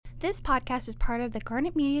This podcast is part of the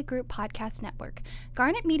Garnet Media Group podcast network.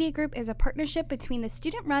 Garnet Media Group is a partnership between the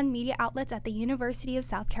student-run media outlets at the University of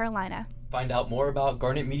South Carolina. Find out more about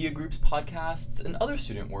Garnet Media Group's podcasts and other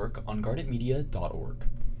student work on garnetmedia.org.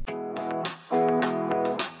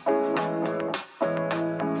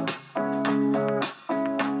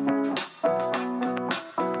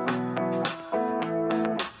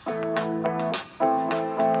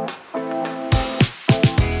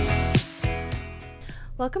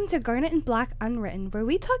 Welcome to Garnet and Black Unwritten, where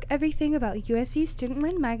we talk everything about USC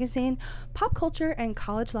student-run magazine, pop culture, and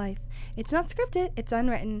college life. It's not scripted, it's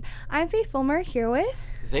unwritten. I'm Faith Fulmer, here with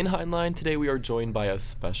Zane Heinlein. Today we are joined by a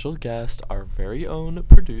special guest, our very own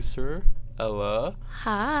producer, Ella.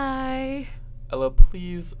 Hi. Ella,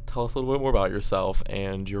 please tell us a little bit more about yourself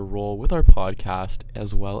and your role with our podcast,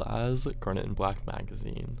 as well as Garnet and Black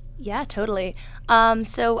magazine. Yeah, totally.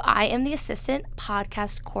 So I am the assistant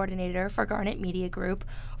podcast coordinator for Garnet Media Group.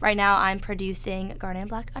 Right now I'm producing Garnet and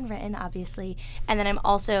Black Unwritten, obviously, and then I'm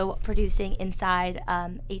also producing Inside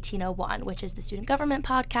 1801, which is the student government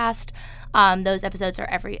podcast. Those episodes are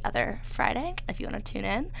every other Friday, if you want to tune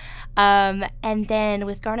in. And then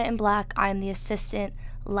with Garnet and Black, I'm the assistant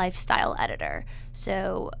lifestyle editor.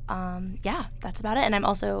 So yeah, that's about it. And I'm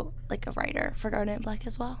also like a writer for Garnet and Black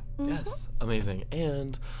as well. Yes, amazing.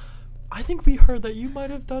 And I think we heard that you might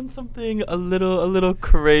have done something a little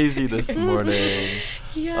crazy this morning.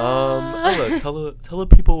 Yeah. Ella, tell the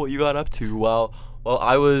people what you got up to while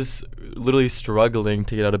I was literally struggling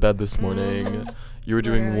to get out of bed this morning. You were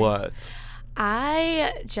doing what?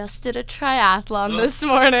 I just did a triathlon this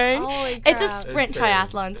morning. Holy crap. It's a sprint Insane.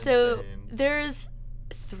 triathlon. So Insane. there's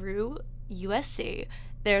through USC,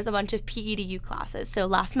 there's a bunch of PEDU classes. So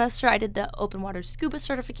last semester I did the open water scuba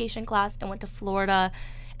certification class and went to Florida,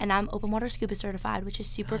 and I'm open water scuba certified, which is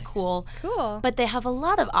super cool. Cool. But they have a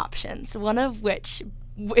lot of options, one of which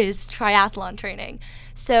is triathlon training.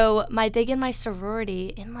 So my big in my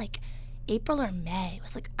sorority in like April or May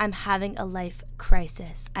was like, I'm having a life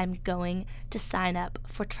crisis. I'm going to sign up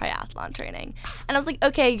for triathlon training. And I was like,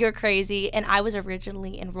 okay, you're crazy. And I was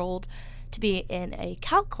originally enrolled to be in a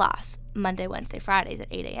calc class Monday, Wednesday, Fridays at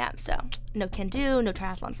 8 a.m. So no can do, no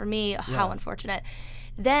triathlon for me. How unfortunate.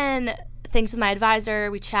 Then things with my advisor,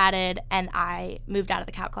 we chatted, and I moved out of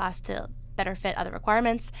the calc class to better fit other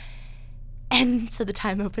requirements. And so the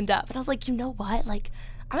time opened up. And I was like, you know what? Like,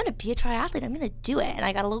 I'm going to be a triathlete. I'm going to do it. And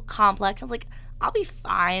I got a little complex. I was like, I'll be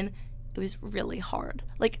fine. It was really hard.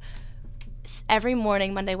 Like, every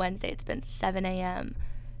morning, Monday, Wednesday, it's been 7 a.m.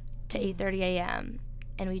 to 8:30 a.m.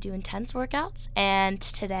 And we do intense workouts. And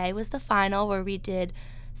today was the final where we did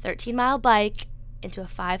 13-mile bike into a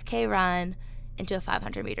 5K run into a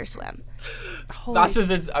 500-meter swim. That's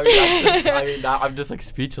just I'm just like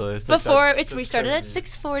speechless. Like, We started at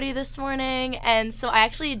 6:40 this morning, and so I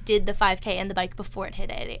actually did the 5K and the bike before it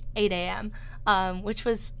hit 8 a.m., which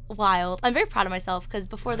was wild. I'm very proud of myself because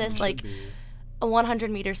before this, like, a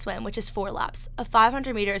 100-meter swim, which is 4 laps. A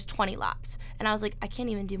 500-meter is 20 laps. And I was like, I can't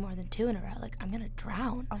even do more than 2 in a row. Like, I'm going to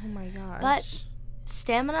drown. Oh my gosh. But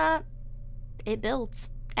stamina, it builds.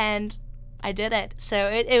 And I did it. So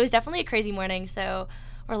it was definitely a crazy morning. So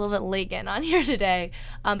we're a little bit late getting on here today.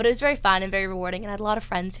 But it was very fun and very rewarding. And I had a lot of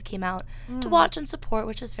friends who came out to watch and support,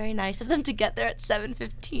 which was very nice of them to get there at 7:15.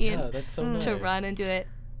 Yeah, that's so nice. To run and do it.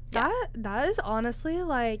 Yeah. That is honestly,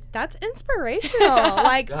 like, that's inspirational.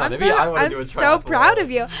 Like, Yeah, I'm, maybe I wanna I'm do a so triathlon. proud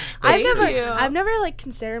of you. Thank you. I've never like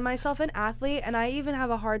considered myself an athlete, and I even have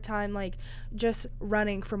a hard time like just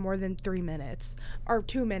running for more than 3 minutes or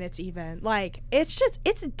 2 minutes even. Like, it's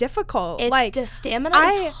difficult. It's like, just stamina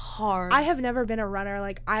is hard. I have never been a runner.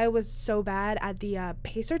 Like, I was so bad at the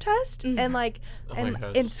pacer test, and like, Oh my and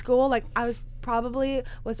gosh. in school, like, I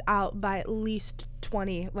was out by at least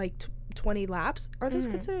 20 laps. Are those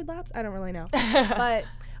considered laps? I don't really know. But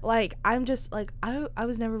like, I'm just like, I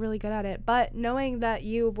was never really good at it, but knowing that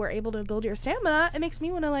you were able to build your stamina, it makes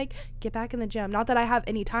me want to like get back in the gym. Not that I have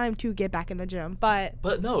any time to get back in the gym, but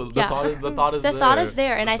no, the Yeah. thought is The thought is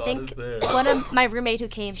there, and The I thought think is there. one of my roommate who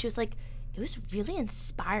came, she was like, it was really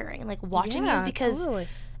inspiring, like watching you, because totally.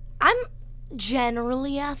 I'm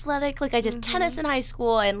generally athletic. Like, I did tennis in high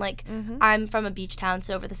school, and like I'm from a beach town,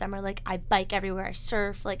 so over the summer, like, I bike everywhere, I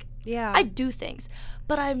surf, like, Yeah. I do things,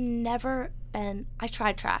 but I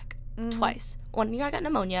tried track twice. One year I got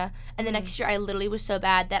pneumonia, and the next year I literally was so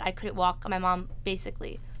bad that I couldn't walk. My mom,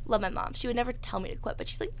 basically, love my mom, she would never tell me to quit, but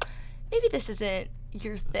she's like, maybe this isn't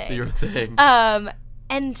your thing. Your thing.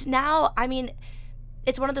 And now, I mean,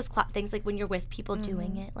 it's one of those things like when you're with people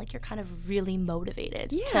doing it, like you're kind of really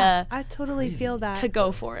motivated I totally feel that. to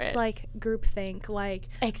go for it. It's like groupthink, like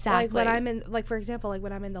exactly. Like when I'm in, like for example, like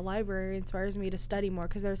when I'm in the library, it inspires me to study more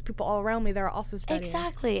because there's people all around me that are also studying.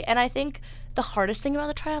 Exactly, and I think the hardest thing about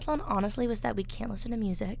the triathlon, honestly, was that we can't listen to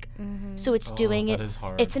music. So it's doing it. Is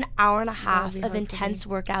hard. It's an hour and a half of intense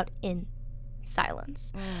workout in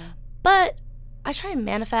silence. But I try and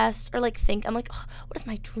manifest or like think. I'm like, oh, what is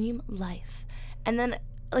my dream life? And then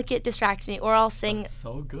like it distracts me, or I'll sing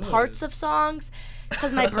parts of songs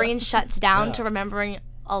because my brain shuts down to remembering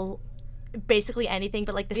basically anything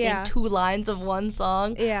but like the same 2 lines of one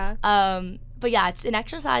song. But yeah, it's an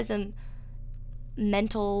exercise in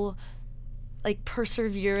mental like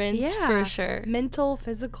perseverance for sure. Mental,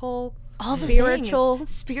 physical, all the spiritual, yeah.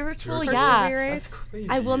 Perseverance. That's crazy.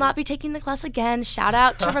 I will not be taking the class again. Shout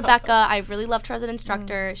out to Rebecca. I really loved her as an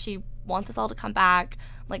instructor. She wants us all to come back.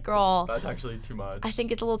 I'm like, girl, That's actually too much. I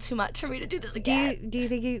think it's a little too much for me to do this again. Do you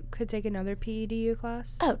think you could take another PEDU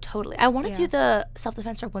class? Oh, totally. I want to do the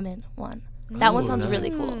self-defense for women one. That one sounds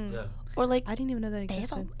really cool. Yeah. Or like, I didn't even know that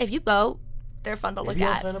existed. if you go, they're fun to look Maybe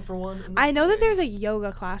I'll at. sign up for one. I know that there's a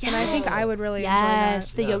yoga class, and I think I would really enjoy that.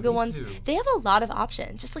 Yes, the yoga ones. too. They have a lot of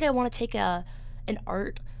options. Just like I want to take an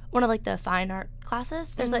art, one of like the fine art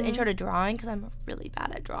classes. There's an intro to drawing because I'm really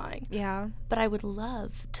bad at drawing. Yeah. But I would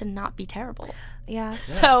love to not be terrible. Yeah.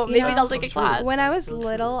 So maybe Yeah. I'll take a So true. class. When I was So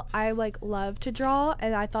little, I like loved to draw,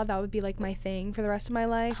 and I thought that would be like my thing for the rest of my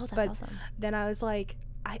life. Oh, that's but awesome. then I was like,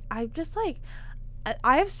 I just like,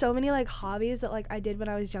 I have so many like hobbies that like I did when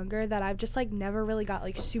I was younger that I've just like never really got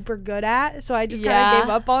like super good at. So I just kind of gave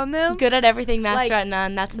up on them. Good at everything, master Like, at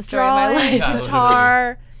none. That's the story of my life.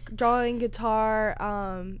 Yeah, drawing, guitar,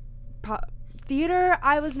 theater.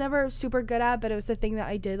 I was never super good at, but it was the thing that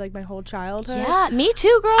I did like my whole childhood. Yeah, me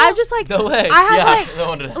too, girl. I'm just like, No way. I have Yeah, like no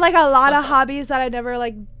wonder. like a lot of hobbies that I never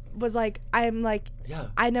like was like I'm like Yeah.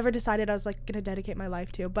 I never decided I was like gonna dedicate my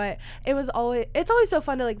life to, but it's always so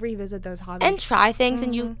fun to like revisit those hobbies and try things,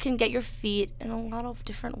 and you can get your feet in a lot of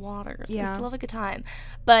different waters and Yeah. still have a good time.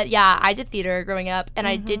 But yeah, I did theater growing up, and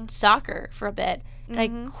I did soccer for a bit, and I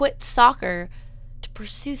quit soccer to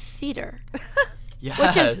pursue theater. Yes.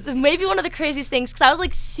 Which is maybe one of the craziest things, because I was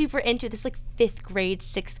like super into this, like 5th grade,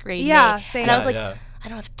 6th grade. Yeah, me, same. And I was Yeah, like, yeah. I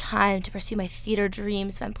don't have time to pursue my theater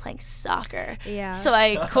dreams if I'm playing soccer. Yeah. So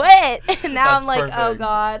I quit, and now That's I'm like, oh perfect.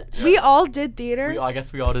 God. We all did theater. I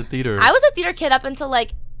guess we all did theater. I was a theater kid up until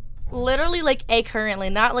like literally like currently,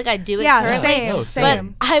 not like I do it yeah, currently. same, No, But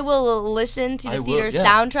same. I will listen to I the will, theater yeah.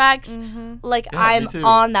 soundtracks like Yeah, me I'm too.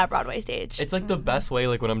 on that Broadway stage. It's like the best way.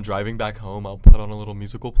 Like when I'm driving back home, I'll put on a little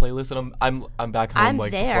musical playlist, and I'm back home I'm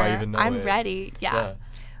like there. before I even know I'm it. ready. Yeah.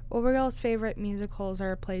 What were y'all's favorite musicals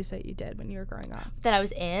or plays that you did when you were growing up? That I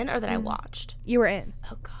was in or that I watched. You were in.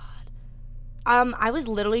 Oh God. I was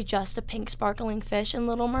literally just a pink sparkling fish in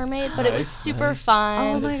Little Mermaid, but it was Nice, super nice.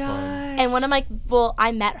 fun. Oh my is fun. gosh. And one of my,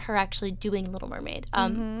 I met her actually doing Little Mermaid.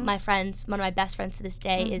 My friends, one of my best friends to this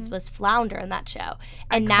day was Flounder in that show.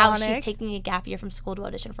 And now she's Iconic. taking a gap year from school to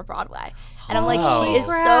audition for Broadway. And I'm like, Wow. she is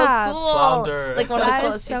Crap. so cool. Flounder. Like one of That the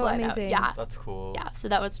is coolest so people I know. amazing. Yeah. That's cool. Yeah, so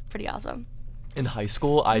that was pretty awesome. In high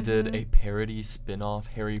school, I did a parody spin-off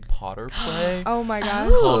Harry Potter play Oh my gosh.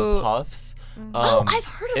 Ooh. called Puffs. Oh, I've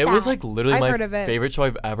heard of It was that. like literally I've my heard of it. favorite show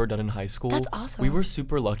I've ever done in high school. That's awesome. We were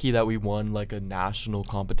super lucky that we won like a national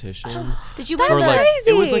competition. Did you That's win for, the, like,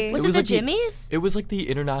 it was like crazy. was it it was the like Jimmies? It was like the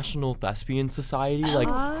International Thespian Society, like,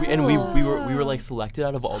 we were like selected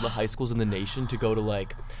out of all the high schools in the nation to go to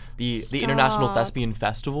like the International Stop. Thespian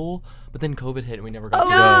Festival, but then COVID hit and we never got to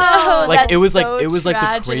go. no, Like that's it was so like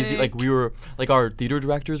the crazy, tragic. like we were like our theater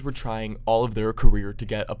directors were trying all of their career to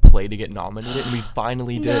get a play to get nominated, and we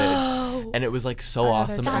finally did, and it was like so Another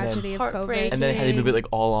awesome. That's And tragedy then, of COVID. heartbreaking. and then it had to move it like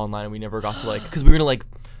all online, and we never got to like, because we were gonna like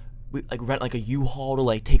we like rent like a U-Haul to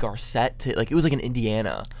like take our set to like, it was like in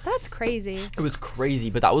Indiana. That's crazy. It was crazy,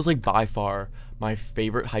 but that was like by far my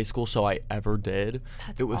favorite high school show I ever did.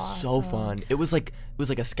 It was so fun. It was like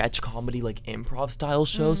a sketch comedy, like improv style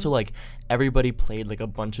show. So like everybody played like a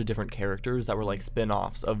bunch of different characters that were like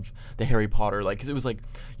spin-offs of the Harry Potter, like because it was like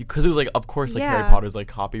of course like Harry Yeah. Potter's like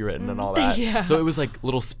copywritten and all that. Yeah. So it was like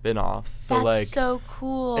little spin-offs. So That's like so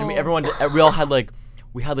cool. and we all had like,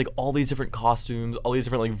 we had like all these different costumes, all these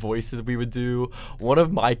different like voices we would do. One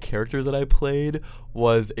of my characters that I played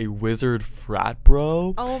was a wizard frat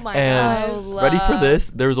bro. Oh my And gosh. ready for this?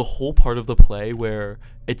 There's a whole part of the play where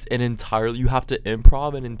it's you have to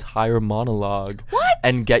improv an entire monologue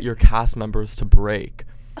and get your cast members to break.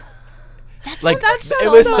 That's Like so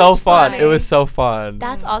it was so much fun. fun. It was so fun.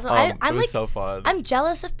 That's awesome. It I'm was like, so fun. I'm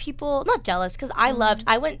jealous of people. Not jealous, because I loved.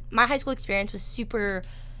 My high school experience was super.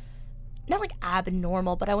 not like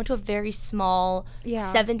abnormal, but I went to a very small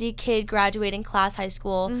 70 kid graduating class high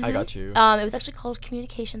school. I got you. It was actually called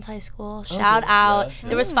Communications High School. Shout out. Yeah.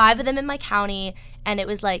 There was 5 of them in my county, and it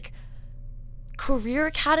was like career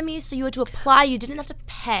academies, so you had to apply. You didn't have to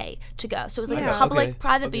pay to go. So it was like a public,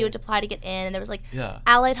 private, but you had to apply to get in. And there was like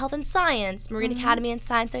Allied Health and Science, Marine Academy and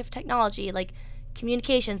Science of Technology, like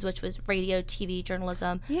communications, which was radio, TV,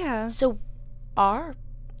 journalism. Yeah. So our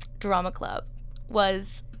drama club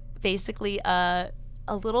was basically a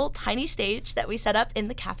little tiny stage that we set up in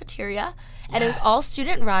the cafeteria, and it was all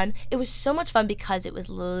student run. It was so much fun because it was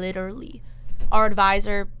literally our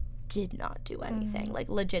advisor did not do anything, like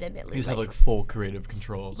legitimately. You just have like full creative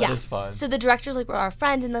control. That is fun. So the directors like were our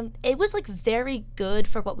friends, and then it was like very good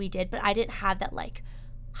for what we did, but I didn't have that like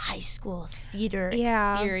high school theater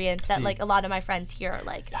experience that like a lot of my friends here are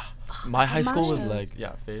like. My high school was like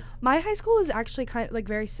Faith. My high school was actually kind of like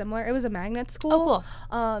very similar. It was a magnet school. Oh,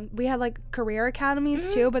 cool. We had like career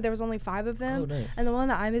academies too, but there was only 5 of them. Oh, nice. And the one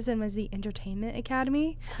that I was in was the entertainment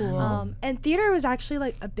academy. Cool. And theater was actually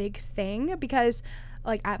like a big thing because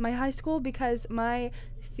like at my high school, because my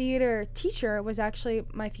theater teacher was actually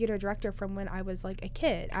my theater director from when I was like a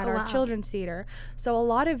kid at our children's theater. So a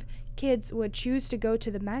lot of kids would choose to go to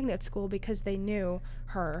the magnet school because they knew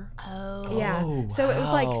her. So it was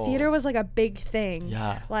like theater was like a big thing.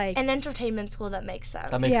 Like an entertainment school, that makes sense.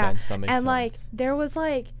 That makes sense. And like there was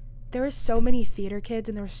so many theater kids,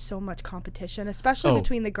 and there was so much competition, especially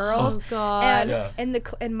between the girls. Oh god. And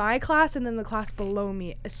in my class, and then the class below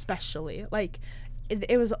me especially, like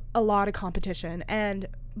it was a lot of competition.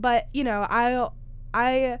 But you know, I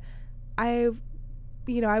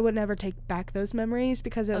would never take back those memories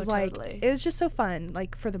because it was it was just so fun,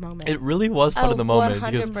 like for the moment. It really was fun in the moment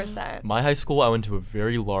 100%. because my high school, I went to a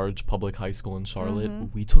very large public high school in Charlotte.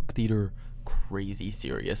 We took theater crazy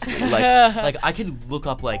seriously. like I could look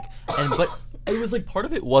up but it was like part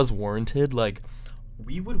of it was warranted. Like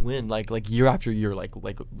we would win like year after year, like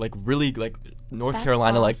really like North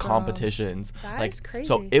Carolina like competitions. That is crazy.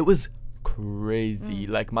 So it was crazy.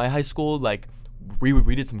 Like my high school, like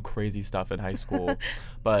we did some crazy stuff in high school.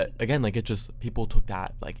 But again, like it just, people took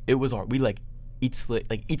that, like it was we like eat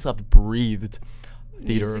slept breathed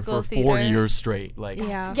theater Musical for 4 years straight. Like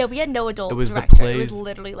we had no adult it was director. the plays. It was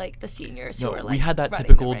literally like the seniors who were like, we had that running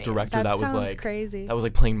typical the reins. director that was like crazy. that was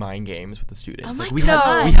like playing mind games with the students. Oh my we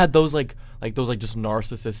God. we had those like those just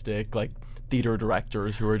narcissistic like theater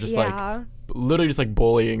directors who were just like literally just like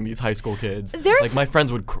bullying these high school kids. Like my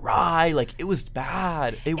friends would cry, like it was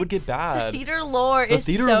bad. It would get bad. The theater lore is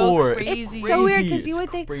so crazy. It's so weird because you would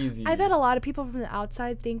think. Crazy. I bet a lot of people from the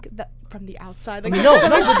outside think that from the outside, like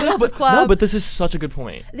no, but this is such a good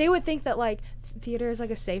point. They would think that like theater is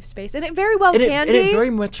like a safe space, and it very well be. And it very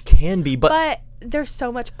much can be, but there's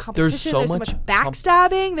so much competition. There's so much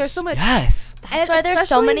backstabbing. There's so much. Yes. That's why there's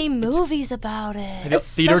so many movies about it.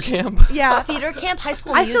 Theater camp. Yeah. Theater camp, High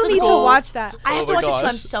School I Musical. still need to watch that. I have to watch it too.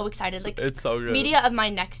 I'm so excited. Like it's so good. Media of my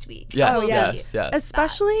next week. Yes.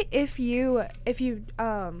 Especially if you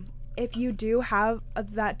do have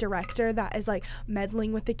that director that is like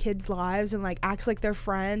meddling with the kids' lives and like acts like their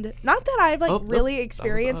friend. Not that I've like really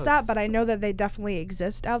experienced that, but I know that they definitely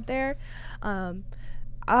exist out there.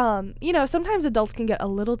 You know, sometimes adults can get a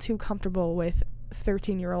little too comfortable with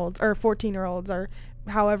 13-year-olds or 14-year-olds or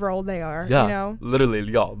however old they are. Yeah, you know? Literally,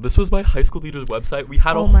 y'all. This was my high school theater's website. We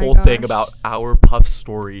had a whole thing about our Puff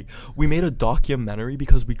story. We made a documentary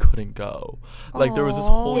because we couldn't go. Like there was this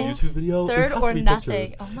whole YouTube video. Third or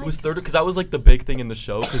nothing. Oh my it was third because that was like the big thing in the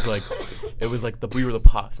show because like it was like we were the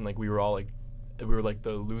Puffs and like we were all like. We were like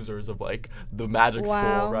the losers of like the magic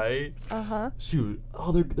school, right? Shoot.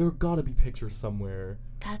 Oh, there gotta be pictures somewhere.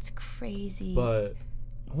 That's crazy. But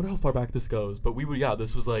I wonder how far back this goes. But we would,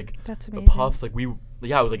 this was like That's the amazing. Puffs. Like it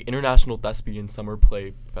was like International Thespian Summer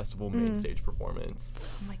Play Festival main stage performance.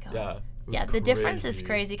 Oh my god. Yeah. Yeah, the difference is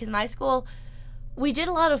crazy because my school, we did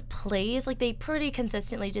a lot of plays. Like they pretty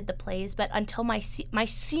consistently did the plays, but until my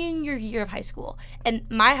senior year of high school, and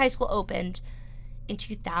my high school opened in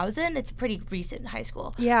 2000. It's a pretty recent high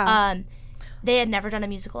school. Yeah. They had never done a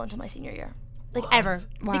musical until my senior year, like ever,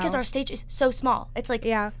 because our stage is so small. It's like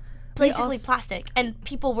basically plastic, and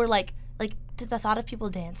people were like the thought of people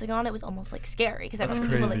dancing on it was almost like scary because I've seen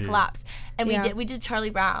people like collapse. And we did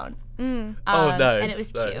Charlie Brown. Nice. And it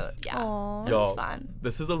was cute. Yeah, Aww. it was fun.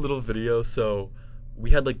 This is a little video. So we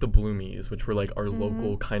had like the Bloomies, which were like our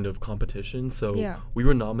local kind of competition. So we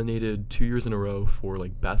were nominated 2 years in a row for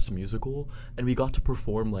like best musical, and we got to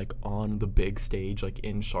perform like on the big stage like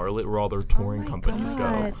in Charlotte where all their touring companies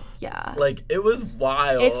go. Yeah. Like it was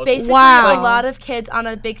wild. It's basically Wow. a lot of kids on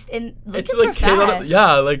a big It's like kids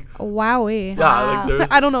on like Wowie. like there's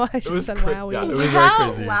I don't know why I it just was said yeah, it wowie. was very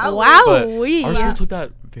crazy. Wowie. But our school took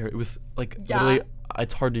that very. It was like literally.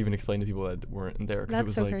 It's hard to even explain to people that weren't there because it That's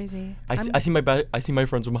was so like crazy. I see my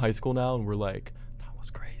friends from high school now, and we're like, that was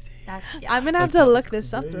crazy. I'm gonna have to look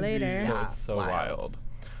this up later. No, it's so wild.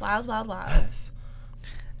 Wild. Yes.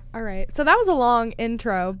 All right, so that was a long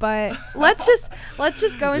intro, but let's just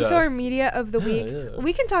go into our media of the week. Yeah.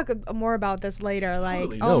 We can talk more about this later. Like,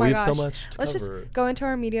 Totally. oh No, my we gosh, have so much to let's cover. just go into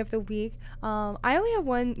our media of the week. I only have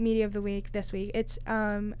one media of the week this week. It's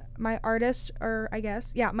my artist, or I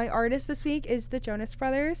guess my artist this week is the Jonas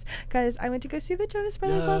Brothers, because I went to go see the Jonas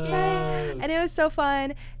Brothers last night, and it was so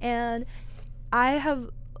fun. And I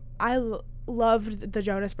loved the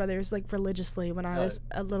Jonas Brothers like religiously when I was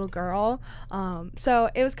a little girl. So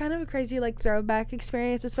it was kind of a crazy like throwback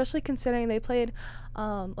experience, especially considering they played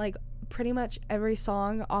like pretty much every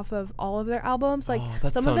song off of all of their albums. Like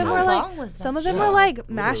some of them were like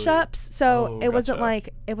mashups. So it wasn't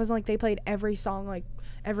like they played every song, like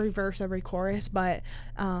every verse, every chorus, but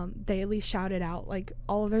they at least shouted out like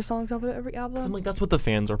all of their songs off of every album. I'm like, that's what the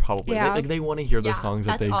fans are probably like. They want to hear the songs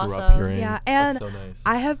that they grew up hearing. Yeah, and that's so nice.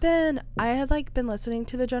 I had been listening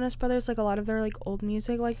to the Jonas Brothers, like a lot of their like old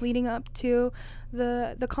music, like leading up to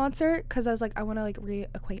the concert, because I was like, I want to like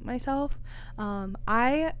reacquaint myself.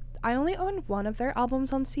 I only owned one of their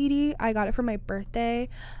albums on CD. I got it for my birthday.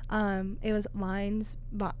 It was Lines,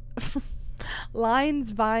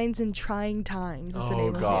 Vines, and Trying Times is the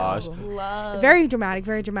name of the album. Very dramatic.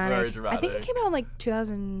 I think it came out in like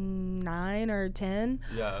 2009 or 10.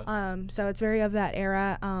 Yeah. So it's very of that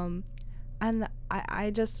era. And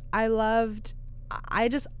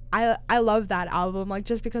I love that album, like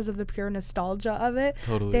just because of the pure nostalgia of it.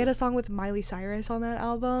 Totally. They had a song with Miley Cyrus on that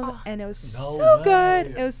album, and it was so good.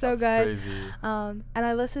 It was so good. Crazy. And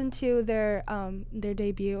I listened to their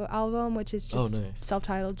debut album, which is just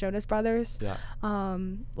self-titled Jonas Brothers. Yeah.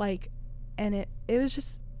 And it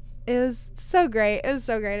was so great. It was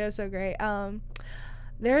so great.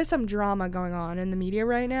 There is some drama going on in the media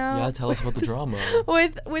right now. Yeah, tell us about the drama.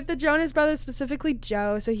 with the Jonas Brothers, specifically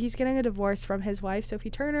Joe. So he's getting a divorce from his wife,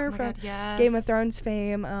 Sophie Turner, from Game of Thrones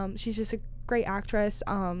fame. She's just a great actress.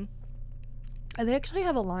 And they actually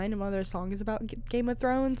have a line in one of their songs about Game of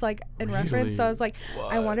Thrones, like in reference. So I was like,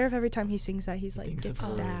 I wonder if every time he sings that, he's like gets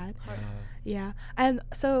sad. Yeah. And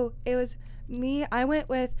so it was me. I went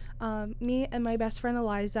with me and my best friend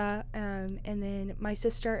Eliza, and then my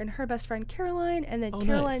sister and her best friend Caroline, and then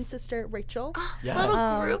Caroline's sister Rachel.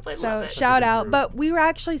 Little group. I love it. Shout out. But we were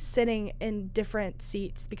actually sitting in different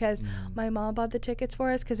seats because my mom bought the tickets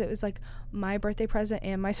for us, because it was like my birthday present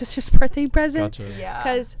and my sister's birthday present. Gotcha. Yeah.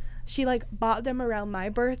 Because she like bought them around my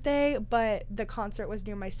birthday, but the concert was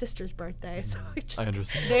near my sister's birthday, so I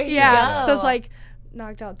understand. There you go. So it's like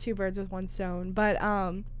knocked out two birds with one stone. But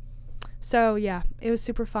so yeah, it was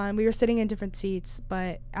super fun. We were sitting in different seats,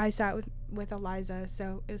 but I sat with Eliza,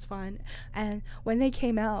 so it was fun. And when they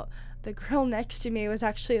came out, the girl next to me was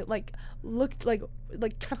actually looked like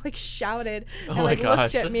kind of like shouted and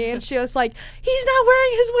looked at me, and she was like, "He's not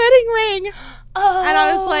wearing his wedding ring." And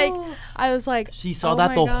I was like, she saw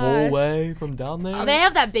that the whole way from down there. They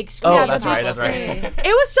have that big screen. Oh, that's right. It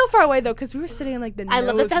was still far away though, because we were sitting in like the. I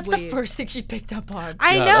love that. That's the first thing she picked up on.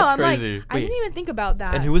 I know. That's I'm crazy. like, I didn't even think about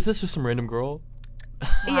that. And who was this? Just some random girl?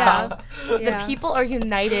 Yeah. The people are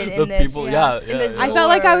united in the this. People, yeah. In this I felt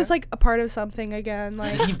like I was like a part of something again.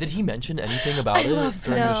 Like, did he mention anything about it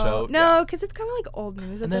during the show? No, because it's kind of like old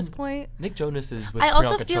news at this point. Nick Jonas is with I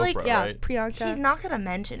also Priyanka feel Chopra, like right? Priyanka. He's not gonna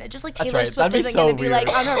mention it. Just like That's Taylor right. Swift That'd be isn't so gonna be like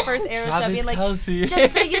weird. on her first Era show being like, Kelsey.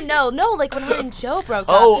 just so you know, no, like when her and Joe broke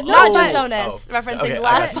up. Oh, not oh, Joe Jonas, oh. referencing Okay, the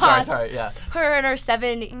last pod. Sorry, yeah. Her and her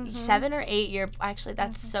 7 or 8 year. Actually,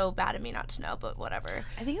 that's so bad of me not to know, but whatever.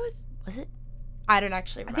 I think it was. Was it? I don't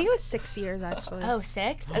actually remember. I think it was 6 years actually. Oh,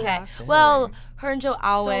 6? Okay. Yeah. Well, her and Joe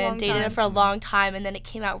Alwyn long dated time. for a long time, and then it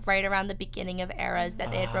came out right around the beginning of Eras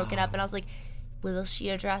that they had broken up, and I was like, will she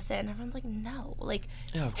address it? And everyone's like, no. Like,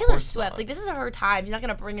 it's Taylor Swift. Like, this is her time. She's not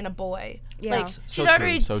going to bring in a boy. Yeah. Like, So she's true,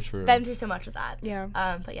 already so true. been through so much with that. Yeah.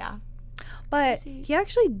 But yeah. But he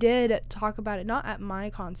actually did talk about it, not at my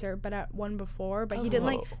concert, but at one before. But he didn't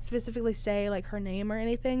like specifically say like her name or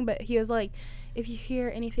anything. But he was like, if you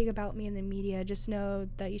hear anything about me in the media, just know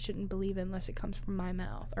that you shouldn't believe it unless it comes from my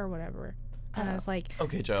mouth or whatever. And I was like,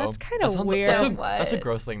 Okay, Joe. that's kind of That sounds- weird. That's a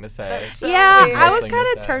gross thing to say. That's so yeah, weird. I was Gross thing kind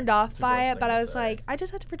to of say. turned off It's a by gross it, thing but to I was say. like, I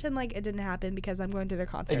just had to pretend like it didn't happen because I'm going to their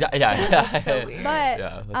concert. Yeah. That's so weird. But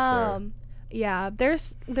Yeah, that's fair. yeah,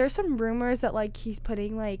 there's some rumors that like he's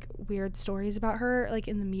putting like weird stories about her like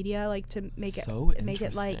in the media, like to make it So like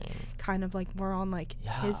interesting. kind of like more on like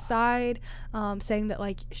Yeah. his side, saying that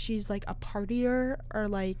like she's like a partier or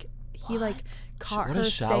like he like caught What a her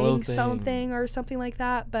shallow saying thing. something or something like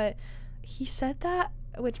that. But he said that,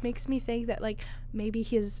 which makes me think that like maybe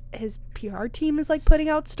his PR team is like putting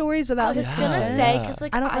out stories without I his was Yeah. gonna consent. say, because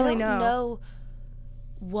like I don't really know.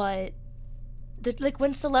 what like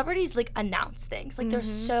when celebrities like announce things, like there's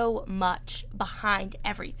so much behind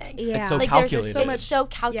everything. Yeah, It's so Like calculated. there's it's so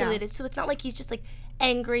calculated. So it's not like he's just like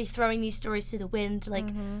angry throwing these stories to the wind. Like,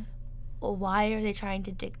 well, why are they trying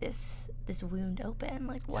to dig this wound open?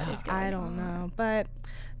 Like, what is going on? I don't know, but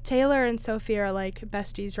Taylor and Sophie are like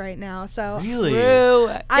besties right now, so Really? True.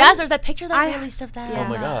 I'm- Yes, there's that picture that I- they released of them. Oh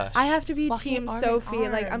my gosh. I have to be Walking team arm in Sophie.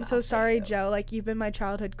 Like, I'm arm. so I'll show sorry, you. Joe. Like, you've been my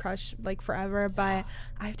childhood crush like forever, but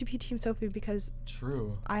I have to be team Sophie because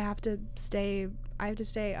True. I have to stay.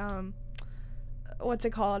 What's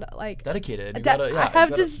it called? Like, Dedicated. You de- gotta, yeah, I have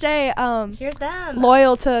you to gotta- stay Here's them.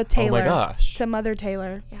 loyal to Taylor. Oh my gosh. To Mother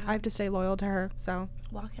Taylor. Yeah. I have to stay loyal to her. So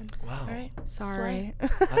Walking. Wow. All right. sorry.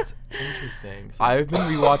 That's interesting. So I've been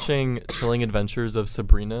rewatching Chilling Adventures of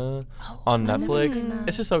Sabrina on I've never Netflix. seen that.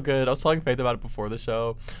 It's just so good. I was telling Faith about it before the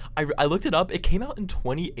show. I looked it up. It came out in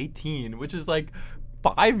 2018, which is like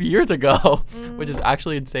 5 years ago, which is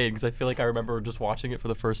actually insane because I feel like I remember just watching it for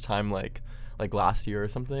the first time like last year or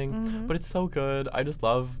something. But it's so good.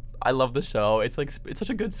 I love the show. It's like it's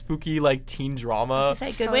such a good spooky like teen drama. It's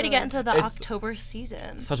a good way to get into the It's- October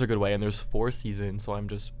season. Such a good way, and there's 4 seasons, so I'm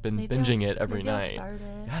just been Maybe binging I'll it every maybe I'll night. start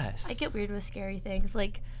it. Yes. I get weird with scary things.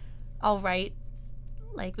 Like, I'll write,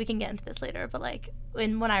 like, we can get into this later, but like,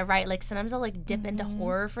 when I write, like, sometimes I'll like dip into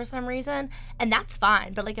horror for some reason, and that's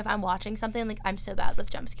fine. But like, if I'm watching something, like, I'm so bad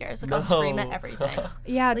with jump scares. Like, I'll scream at No. everything.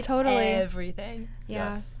 Yeah, Like, totally. everything.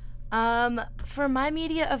 Yeah. Yes. For my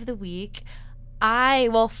media of the week,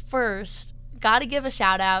 first, gotta give a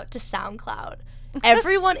shout out to SoundCloud.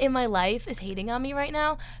 Everyone in my life is hating on me right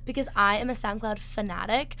now because I am a SoundCloud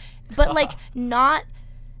fanatic, but like not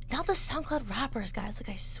the SoundCloud rappers, guys.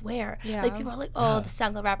 Like, I swear. Yeah. Like, people are like, oh, the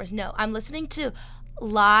SoundCloud rappers. No, I'm listening to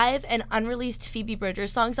live and unreleased Phoebe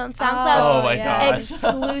Bridgers songs on SoundCloud Oh my yeah. gosh.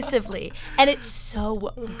 exclusively, and it's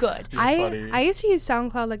so good. You're funny. I used to use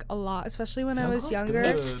SoundCloud like a lot, especially when I was SoundCloud's younger.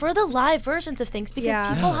 good. It's for the live versions of things because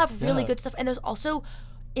Yeah. people Yeah, have really yeah. good stuff, and there's also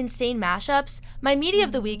insane mashups. My media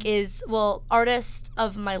of the week is, well, artist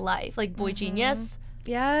of my life, like Boy Genius.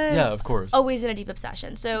 Yes. Yeah, of course. Always in a deep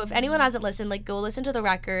obsession. So if anyone hasn't listened, like, go listen to the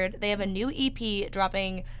record. They have a new EP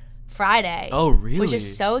dropping Friday. Oh, really? Which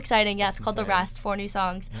is so exciting. Yeah, it's called The insane. Rest, 4 new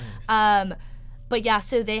songs. Nice. But yeah,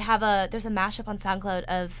 so there's a mashup on SoundCloud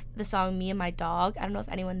of the song Me and My Dog. I don't know if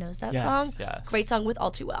anyone knows that Yes, song. yes. Great song with All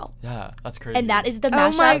Too Well. Yeah, that's crazy. And that is the Oh my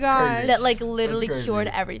mashup gosh. that like literally That's crazy. cured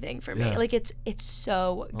everything for me. Yeah. Like, it's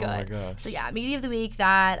so good. Oh my gosh. So yeah, media of the week,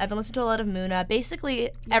 that I've been listening to a lot of Muna. Basically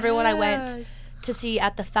everyone I went Yes. to see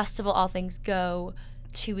at the festival All Things Go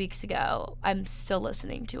 2 weeks ago, I'm still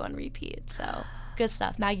listening to on repeat. So good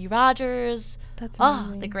stuff. Maggie Rogers. That's Oh,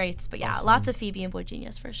 amazing. the greats. But yeah, Awesome. lots of Phoebe and Boy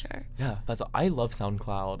Genius for sure. Yeah, I love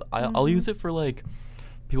SoundCloud. I'll use it for like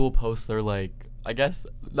people post their like, I guess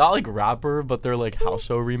not like rapper, but their like house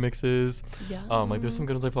show remixes. Yeah. Like there's some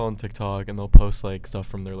good ones I follow on TikTok, and they'll post like stuff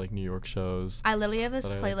from their like New York shows. I literally have this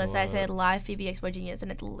that I like a playlist that I lot. said live Phoebe X Boy Genius,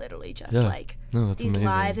 and it's literally just Yeah. like No, that's these amazing.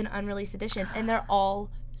 live and unreleased editions, and they're all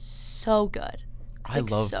so good. I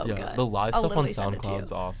like, love so good. the live I'll stuff on literally send it to you.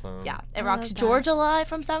 SoundCloud's awesome. Yeah, it I rocks. love that. Georgia Live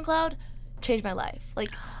from SoundCloud changed my life.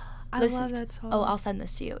 Like, I listen- love that song. oh, I'll send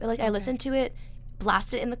this to you. Like, I listened to it,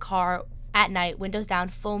 blasted it in the car at night, windows down,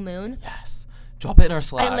 full moon. Yes. Drop it in our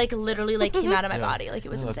Slack. I like literally like came out of my Yeah. body. Like, it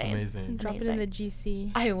was No, insane. That's amazing. Drop it in the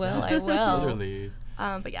GC. I will. I Yes, will. Literally.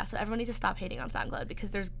 But yeah, so everyone needs to stop hating on SoundCloud because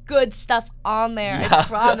there's good stuff on there. I Yeah.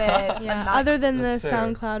 promise. Yeah, I'm not other than the That's fair.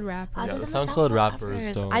 SoundCloud rapper. Other Yeah, than the the SoundCloud rappers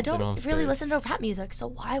rappers. don't- I they don't don't have really space. listen to rap music, so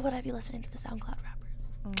why would I be listening to the SoundCloud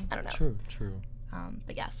rappers? I don't know. True.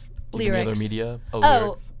 But yes, Any lyrics. other media? Oh,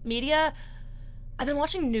 Lyrics. media. I've been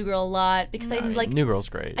watching New Girl a lot because I'm like, New Girl's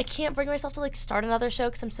great. I can't bring myself to like start another show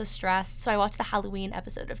because I'm so stressed. So I watched the Halloween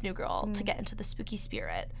episode of New Girl to get into the spooky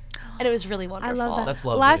spirit, and it was really I wonderful. love that. That's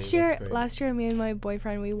lovely. Last That's great. year, me and my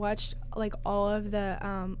boyfriend, we watched like all of the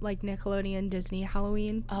like Nickelodeon Disney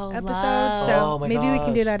Halloween Oh, episodes. love. So Oh my maybe we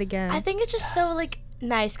can do gosh. that again. I think it's just so like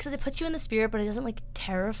nice because it puts you in the spirit, but it doesn't like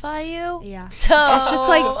terrify you. Yeah. So It's just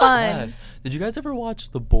like fun. Yes. Did you guys ever watch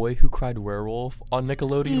The Boy Who Cried Werewolf on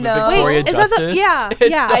Nickelodeon No. with Victoria Wait, is that Justice? yeah, It's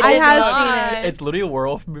yeah, so I have good. seen it. It's literally a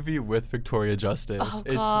werewolf movie with Victoria Justice. Oh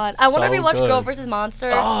It's God! I want to so rewatch good. Girl vs. Monster.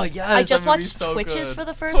 Oh yes, I just that movie's watched so Twitches good. for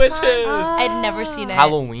the first Twitches. time. I'd never seen it.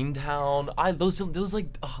 Halloween Town. Those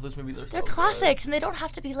like those movies are. They're so classics, and they don't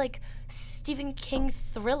have to be like Stephen King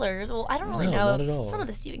thrillers. Well, I don't really No, know. not at all. Some of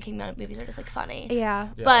the Stephen King movies are just like funny. Yeah.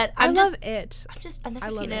 Yeah. But I I'm love just, it. I've never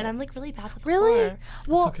love seen it. it. I'm like really bad with Really? horror.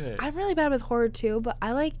 Well, okay. I'm really bad with horror too, but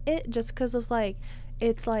I like it just because of like,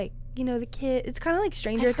 it's like, you know, the kid. It's kind of like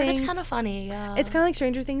Stranger I've heard Things. it's kind of funny. Yeah. It's kind of like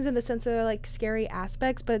Stranger Things in the sense of like scary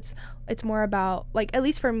aspects, but it's more about like, at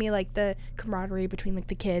least for me, like the camaraderie between like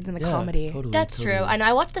the kids and the comedy. Totally, That's totally. true. And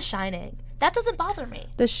I watched The Shining. That doesn't bother me.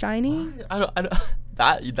 The Shining. I don't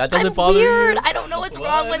that doesn't I'm bother weird. you. I don't know what's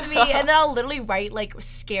wrong What? with me. And then I'll literally write like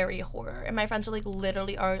scary horror, and my friends are like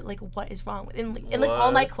literally are like, what is wrong with? And like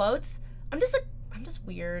all my What? quotes, I'm just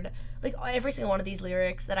weird. Like every single one of these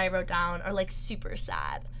lyrics that I wrote down are like super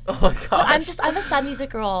sad. Oh my But gosh. I'm a sad music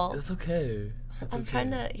girl. It's okay. I'm trying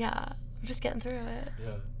to I'm just getting through it.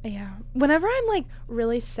 Yeah. Yeah. Whenever I'm like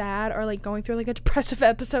really sad or like going through like a depressive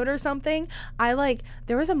episode or something,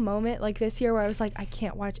 there was a moment like this year where I was like, I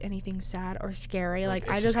can't watch anything sad or scary. Like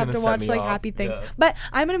it's I just just have gonna to set watch me like off. happy things. Yeah. But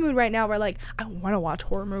I'm in a mood right now where like I want to watch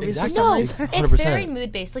horror movies Exactly. for some No, reason. it's 100%. very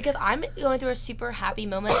mood based. Like if I'm going through a super happy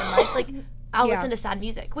moment in life, like I'll Yeah. listen to sad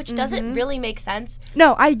music, which doesn't really make sense.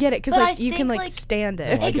 No, I get it because But like I you can think, like like- stand Oh,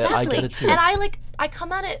 it. I get Exactly. it too. And I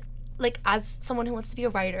come at it like as someone who wants to be a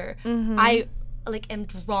writer. Mm-hmm. I like am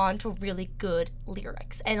drawn to really good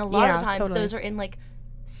lyrics, and a lot of Yeah, times totally. those are in like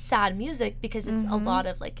sad music because it's a lot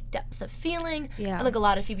of like depth of feeling. Yeah. And like a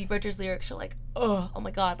lot of Phoebe Bridgers lyrics are like, oh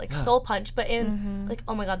my god, like soul punch, but in like,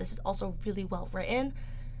 oh my god, this is also really well written.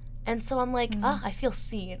 And so I'm like, I feel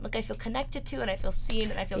seen. Like I feel connected to, and I feel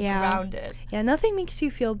seen, and I feel Yeah. grounded. Yeah, nothing makes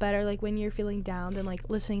you feel better like when you're feeling down than like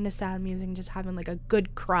listening to sad music and just having like a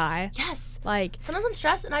good cry. Yes. Like Sometimes I'm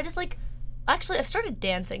stressed, and I just like. Actually, I've started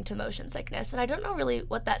dancing to motion sickness, and I don't know really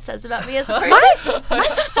what that says about me as a person. my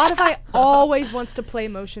Spotify always wants to play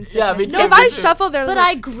motion sickness. Yeah, me too, If me I too. shuffle there, But like,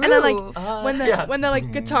 I and then like groove. when the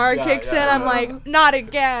like guitar Yeah, kicks yeah. in, I'm like not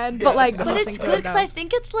again. But like, But listening it's to good it because though. I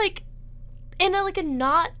think it's like in a like a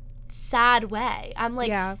not sad way. I'm like,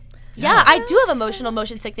 yeah. yeah, I do have emotional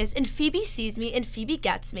motion sickness, and Phoebe sees me, and Phoebe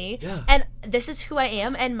gets me, Yeah. and this is who I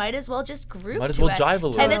am, and might as well just groove Might as to well it. jive a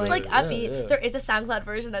little And it's bit. like Yeah, upbeat. yeah. There is a SoundCloud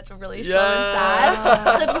version that's really slow and Yeah.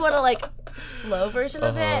 sad. So if you want a like slow version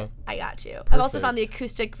of Uh-huh. it, I got you. I've also Perfect. found the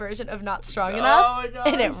acoustic version of Not Strong Oh Enough, my gosh.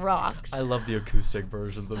 and it rocks. I love the acoustic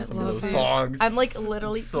versions of some of love those it. songs. I'm like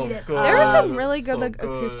literally So eat it good. up. There are Ah, some really good so like good.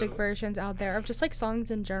 acoustic versions out there of just like songs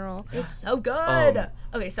in general. It's so good. Um,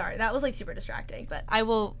 Okay, sorry, that was like super distracting, but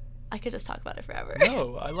I could just talk about it forever.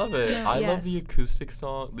 No, I love it. Yeah. I love the Yes. acoustic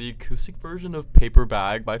song. The acoustic version of Paper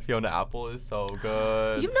Bag by Fiona Apple is so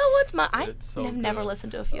good. You know what's my? It's so I've never good.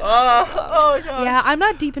 listened to a few. Oh my gosh. Yeah, I'm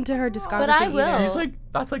not deep into her discography. But I either. will. She's like,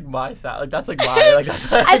 that's like my sound. Like, that's like my, like,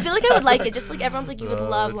 that's I feel like I would like it. Just like everyone's like, you would No,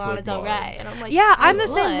 love it's Lana like Del mine. Rey, and I'm like, Yeah, I I'm the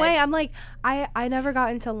same would. way. I'm like, I never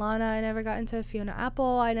got into Lana. I never got into Fiona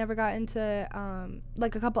Apple. I never got into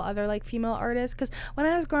like a couple other like female artists. Because when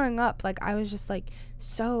I was growing up, like I was just like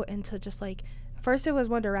so into just like, first it was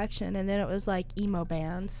One Direction, and then it was like emo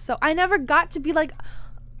bands. So I never got to be like,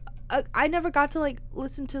 I never got to like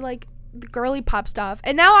listen to like the girly pop stuff.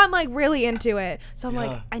 And now I'm like really into it. So I'm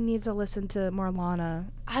like, Yeah. I need to listen to more Lana.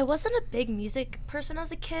 I wasn't a big music person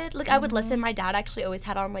as a kid. Like I would listen. My dad actually always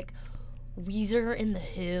had on like Weezer and The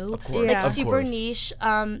Who. Of course, Yeah. Like of super course. niche.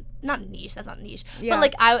 Not niche. That's not niche. Yeah. But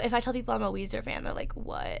like if I tell people I'm a Weezer fan, they're like,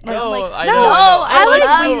 what? And I'm No, like, I no, know, I like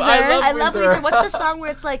love Weezer. I love Weezer. What's the song where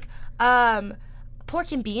it's like,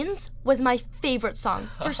 Pork and Beans was my favorite song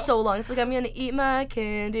for so long. It's like, I'm gonna eat my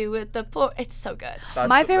candy with the pork. It's so good. That's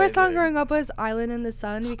My favorite song amazing. growing up was Island in the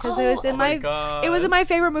Sun because it Oh, was in oh my it was in my gosh.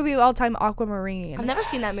 favorite movie of all time, Aquamarine. I've never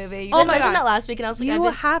seen that movie. You Oh guys my mentioned gosh. that last week, and I was like, You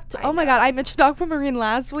have to. Oh my god, I mentioned Aquamarine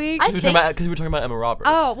last week. I Because think we were talking about Emma Roberts.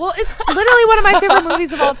 Oh, well, it's literally one of my favorite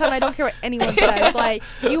movies of all time. I don't care what anyone says. Like,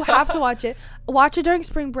 you have to watch it. Watch it during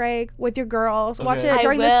spring break with your girls. Watch Okay. it I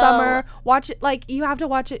during the will. summer. Watch it, like, you have to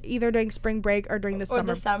watch it either during spring break or during the or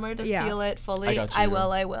summer. the summer to Yeah. feel it fully. I got I you.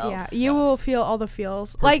 will. Yeah, you will Yes. feel all the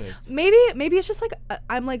feels. Like, Perfect. maybe it's just like,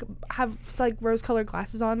 I'm like, have like rose colored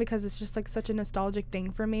glasses on because it's just like such a nostalgic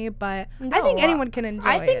thing for me. But I think No, anyone can enjoy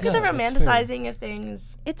I think it. the Yeah, that's romanticizing of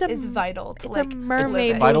things It's a is vital to It's like a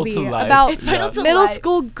mermaid vital movie to life. about It's vital to middle life.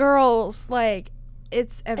 school girls like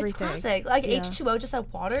it's everything. It's classic. Like Yeah. H2O, just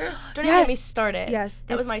like water. Don't even Yes. get me started. Yes,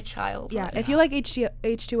 That was it's- my childhood. Yeah, if you like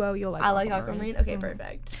H2O, you'll like I like Aquamarine. Aquamarine. Okay,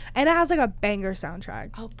 perfect. And it has like a banger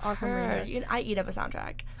soundtrack. Oh, Aquamarine perfect. does. You know, I eat up a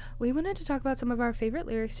soundtrack. We wanted to talk about some of our favorite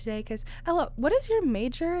lyrics today because, Ella, what is your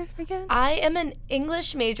major again? I am an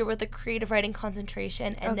English major with a creative writing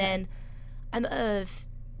concentration, and Okay. then I'm a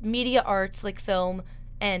media arts, like film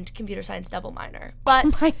and computer science double minor. But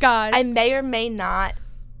Oh my God. I may or may not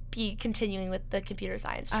be continuing with the computer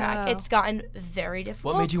science track. Oh. It's gotten very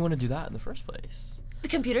difficult. What made you want to do that in the first place? The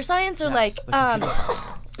computer science, or Yes, like the computer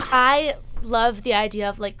science. I love the idea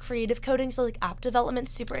of like creative coding, so like app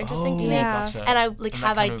development's super interesting to me. yeah. Gotcha. And I like And that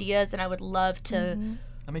have kind of- ideas, and I would love to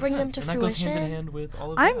that makes bring them sense. to and that goes hand in fruition. hand with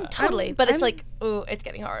all of I'm that. totally. But it's I'm- like, ooh, it's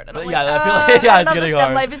getting hard. And I'm But like, yeah, I feel like- yeah, it's not getting the STEM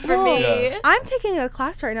hard. life is for me. Yeah. I'm taking a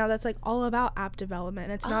class right now that's like all about app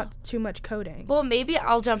development. It's not too much coding. Well, maybe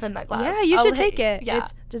I'll jump in that class. Yeah, you I'll should hit- take it. Yeah.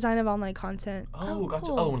 It's design of online content. Oh, gotcha.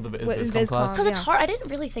 cool. Oh, one of the With Viscom Viscom. class. Because it's Yeah. hard. I didn't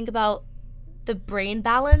really think about the brain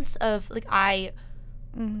balance of like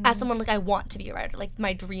as someone like I want to be a writer. Like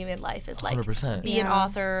my dream in life is like 100%. be an Yeah.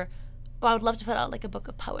 author. Well, I would love to put out like a book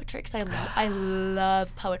of poetry because I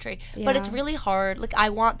love poetry. But it's Yeah. really hard. Like I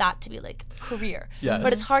want that to be like career. Yes.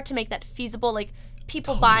 But it's hard to make that feasible. Like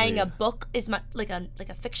people buying a Totally. book is like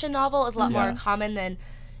a fiction novel is a lot Yeah. more common than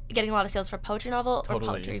getting a lot of sales for a poetry novel Totally.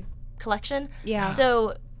 or poetry collection. Yeah.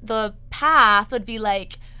 So the path would be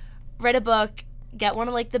like write a book, get one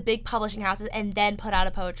of like the big publishing houses, and then put out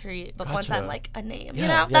a poetry book once Gotcha. I'm like a name. Yeah, You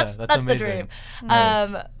know, yeah, that's that's the dream.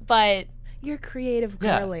 amazing. Nice. But You're creative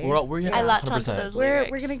Yeah, girly. we're yeah, I latch onto 100%. those we're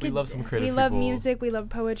lyrics. gonna We get, love some creative we love people. music, we love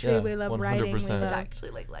poetry, Yeah, we love writing, we 100%. love actually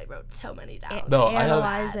like I wrote so many down. No,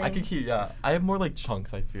 Analyzing. I can keep. Yeah, I have more like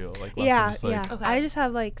chunks. I feel like less yeah, than just, like, yeah. Okay. I just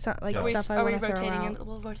have like some like Yeah. stuff I Are we want to throw rotating out. in?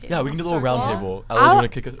 We'll rotate. Yeah, in we can do a circle. little round table. I'll- I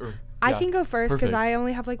want to kick it. I Yeah. can go first because I Perfect.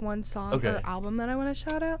 only have like one song Okay. or album that I want to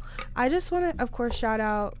shout out. I just want to, of course, shout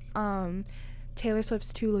out Taylor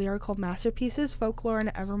Swift's 2 lyrical masterpieces, Folklore and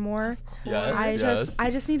Evermore. Yes. I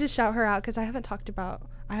just need to shout her out because I haven't talked about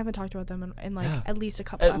them in like Yeah. at least a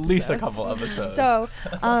couple. At least a episodes. couple episodes. So,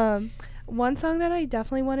 one song that I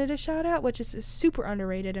definitely wanted to shout out, which is super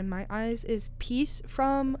underrated in my eyes, is "Peace"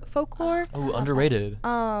 from Folklore. Oh, underrated.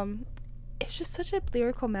 It's just such a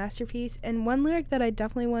lyrical masterpiece. And one lyric that I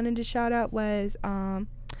definitely wanted to shout out was kind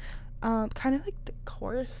of like the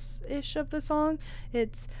chorus-ish of the song.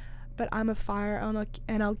 It's, but I'm a fire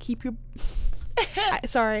and I'll keep your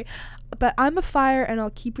sorry, but I'm a fire and I'll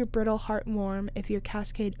keep your brittle heart warm if your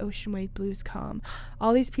Cascade ocean wave blues come.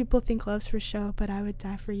 All these people think love's for show, but I would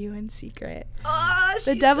die for you in secret.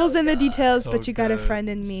 The devil's in the details, So but you got a good. friend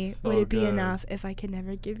in me. Would So it be good. enough if I could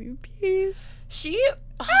never give you peace?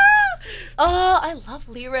 I love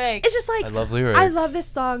lyrics. It's just like I love lyrics. I love this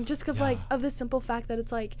song just of like Yeah. of the simple fact that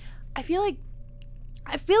it's like I feel like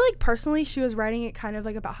personally she was writing it kind of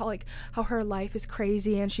like about how her life is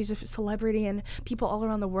crazy and she's a celebrity and people all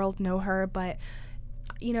around the world know her, but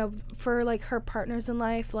you know, for like her partners in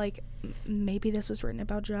life, like maybe this was written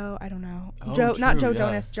about Joe. I don't know. Oh, Joe, not true, Joe yeah.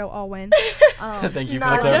 Jonas, Joe Alwyn. Thank you for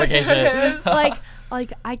No, the clarification. Jonas.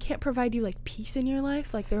 like I can't provide you like peace in your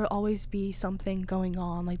life. Like there will always be something going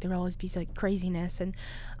on. Like there will always be like craziness and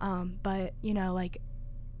but you know, like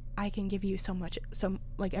I can give you some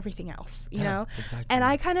like everything else, you know? Exactly. And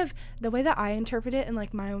I kind of, the way that I interpret it in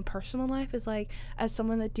like my own personal life is like, as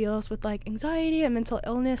someone that deals with like anxiety and mental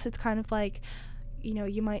illness, it's kind of like, you know,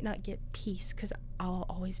 you might not get peace because I'll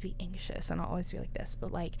always be anxious and I'll always be like this,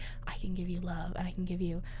 but like I can give you love and I can give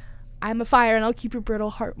you, I'm a fire and I'll keep your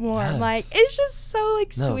brittle heart warm. Yes. Like it's just so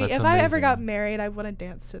like No, sweet. that's If I ever got amazing. married, I want to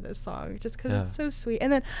dance to this song just because Yeah. it's so sweet.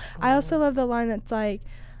 And then I also love the line that's like,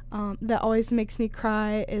 that always makes me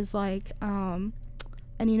cry is like, and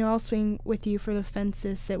you know I'll swing with you for the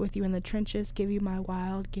fences, sit with you in the trenches, give you my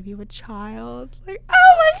wild, give you a child. Like,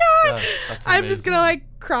 oh my god, Yeah, that's I'm just gonna amazing.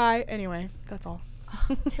 like cry. Anyway, that's all.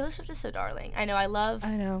 Taylor Swift is so darling. I know. I love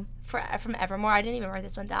I know. from Evermore. I didn't even write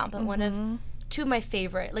this one down, but one of two of my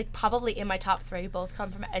favorite, like probably in my top 3, both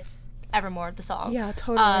come from it's Evermore, the song. Yeah,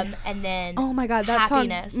 totally. And then Oh my god, that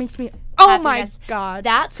Happiness. song makes me. Oh Happiness. my god,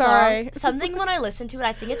 That song, Sorry. something when I listened to it,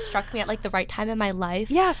 I think it struck me at like the right time in my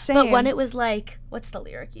life. Yeah, same. But when it was like, what's the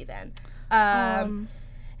lyric even?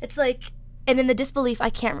 It's like, and in the disbelief, I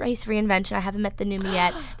can't race reinvention. I haven't met the new me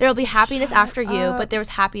yet. There will be happiness after you, up. but there was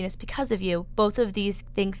happiness because of you. Both of these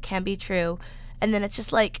things can be true. And then it's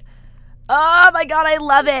just like, oh my god, I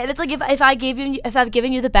love it. And it's like if I've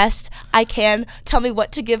given you the best I can, tell me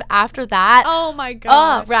what to give after that. Oh my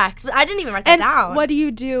god. Oh, Rex. But I didn't even write that And down. what do you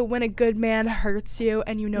do when a good man hurts you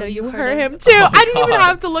and you know No, you you hurt hurt him him. too? Oh my I didn't even God.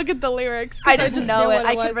 have to look at the lyrics. 'cause I just know knew it. what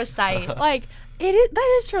I can was. recite. Like,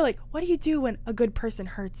 That is true. Like, what do you do when a good person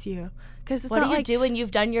hurts you? Because What do you do when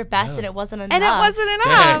you've done your best and it wasn't enough? And it wasn't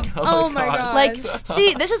enough. Dang. Oh Oh my my god. Like,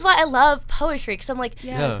 see, this is why I love poetry. Because I'm like,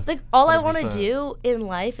 Yes. like all I want to 100%. do in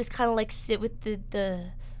life is kind of like sit with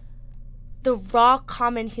the raw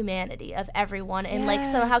common humanity of everyone and like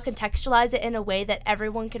somehow Yes. contextualize it in a way that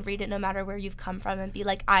everyone can read it no matter where you've come from and be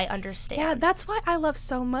like, I understand. Yeah, that's why I love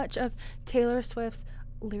so much of Taylor Swift's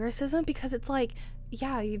lyricism, because it's like,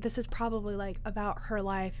 yeah, this is probably like about her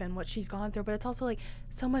life and what she's gone through, but it's also like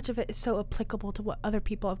so much of it is so applicable to what other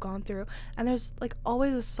people have gone through. And there's like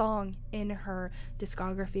always a song in her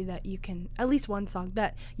discography that you can, at least one song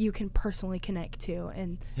that you can personally connect to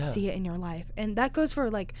and see it in your life. And that goes for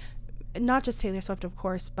like not just Taylor Swift, of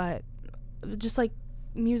course, but just like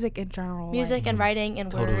music in general. Music like, and writing and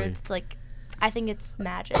Totally. words. It's like, I think it's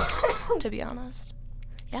magic, to be honest.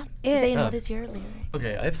 Yeah. It- Zane, Yeah. what is your lyric?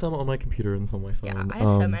 Okay, I have some on my computer and some on my phone. Yeah, I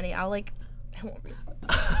have so many. I won't read.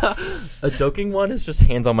 A joking one is just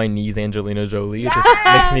hands on my knees, Angelina Jolie. It just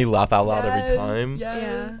makes me laugh out loud every time.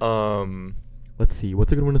 Yeah. Let's see,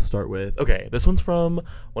 what's a good one to start with? Okay, this one's from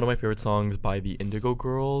one of my favorite songs by the Indigo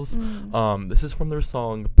Girls. This is from their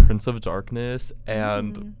song Prince of Darkness,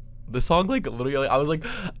 and the song, like, literally, like, I was like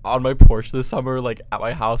on my porch this summer, like at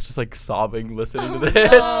my house, just like sobbing listening to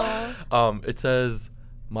this. It says,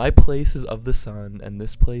 "My place is of the sun, and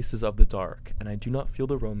this place is of the dark, and I do not feel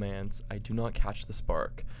the romance, I do not catch the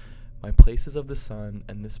spark. My place is of the sun,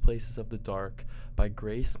 and this place is of the dark. By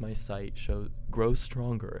grace my sight grows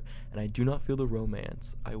stronger, and I do not feel the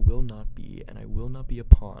romance. I will not be, and I will not be a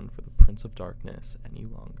pawn for the Prince of Darkness any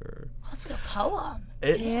longer." That's a poem.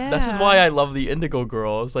 This is why I love the Indigo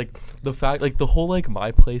Girls. Like, the fact, like, the whole, like,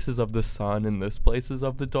 my place is of the sun, and this place is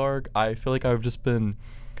of the dark. I feel like I've just been...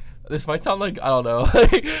 This might sound like, I don't know,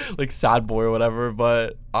 like sad boy or whatever,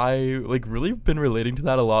 but I like really been relating to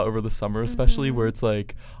that a lot over the summer, especially where it's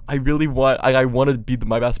like I really want to be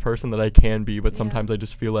my best person that I can be, but sometimes I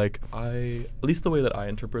just feel like at least the way that I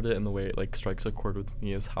interpret it and the way it like strikes a chord with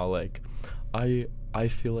me is how like I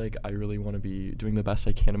feel like I really want to be doing the best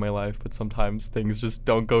I can in my life, but sometimes things just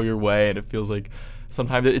don't go your way, and it feels like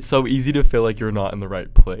sometimes it's so easy to feel like you're not in the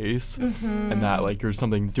right place and that like you're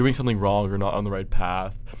doing something wrong or not on the right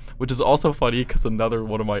path. Which is also funny because another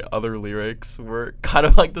one of my other lyrics were kind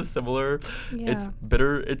of like the similar. Yeah. It's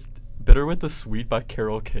bitter with the sweet by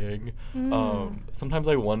Carole King. Sometimes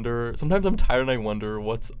I'm tired and I wonder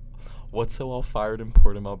what's so all fired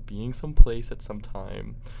important about being someplace at some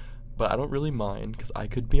time. But I don't really mind because I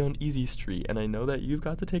could be on Easy Street, and I know that you've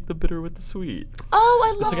got to take the bitter with the sweet. Oh,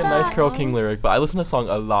 I love It's like that. a nice Carole King lyric, but I listen to the song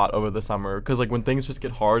a lot over the summer because like when things just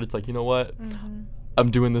get hard, it's like, you know what? I'm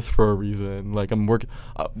doing this for a reason. Like I'm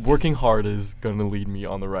working hard is gonna lead me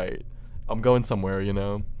on the right. I'm going somewhere, you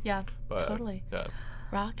know. Yeah, But, totally. Yeah.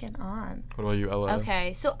 Rocking on. What about you, Ella?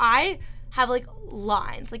 Okay, so I have like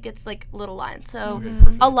lines, like it's like little lines. So Okay,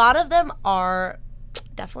 perfect. a lot of them are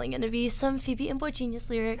definitely going to be some Phoebe and Boy Genius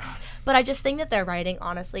lyrics, but I just think that they're writing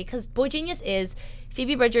honestly, because Boy Genius is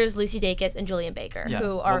Phoebe Bridgers, Lucy Dacus, and Julian Baker, Yeah,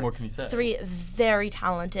 who what are more can you say? three very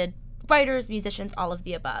talented writers, musicians, all of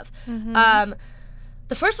the above.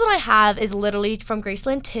 The first one I have is literally from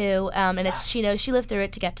Graceland 2, and it's She Knows She Lived Through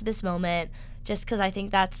It to Get to This Moment, just because I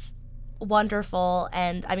think that's wonderful.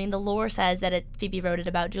 And I mean, the lore says that Phoebe wrote it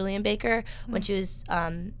about Julian Baker when she was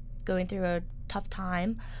going through a tough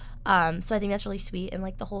time. So I think that's really sweet, and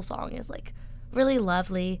like the whole song is like really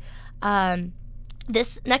lovely.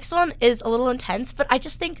 This next one is a little intense, but I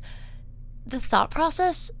just think the thought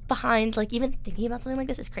process behind like even thinking about something like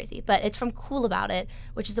this is crazy. But it's from Cool About It,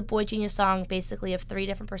 which is a Boy Genius song basically of 3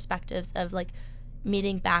 different perspectives of like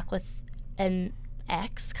meeting back with an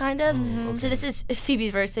ex kind of. So this is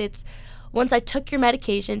Phoebe's verse. It's, "Once I took your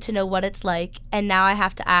medication to know what it's like, and now I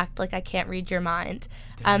have to act like I can't read your mind."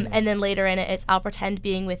 And then later in it, it's, "I'll pretend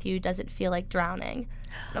being with you doesn't feel like drowning."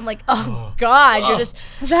 And I'm like, oh God, you're just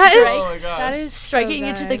Oh my gosh. That is striking so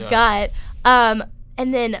into the good. gut.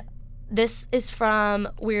 And then this is from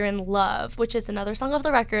We're in Love, which is another song off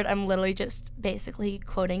the record. I'm literally just basically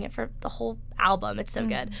quoting it for the whole album. It's so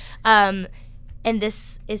good. And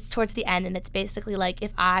this is towards the end, and it's basically like,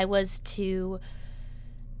 if I was to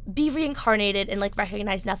be reincarnated and like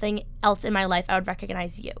recognize nothing else in my life, I would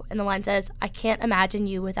recognize you. And the line says, "I can't imagine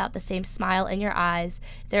you without the same smile in your eyes.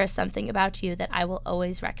 There is something about you that I will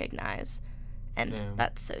always recognize." And Damn.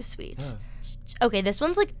 that's so sweet. Yeah. Okay, this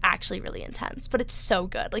one's like actually really intense, but it's so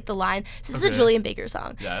good. Like the line, so this is Okay. a Julian Baker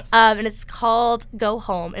song. Yes. And it's called "Go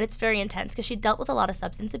Home," and it's very intense because she dealt with a lot of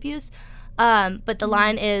substance abuse. But the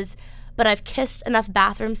line is, "But I've kissed enough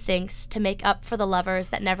bathroom sinks to make up for the lovers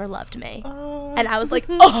that never loved me." And I was like,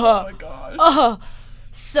 Oh my god. oh,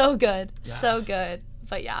 So good. So Yes. good.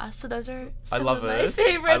 But yeah, so those are some love of my it.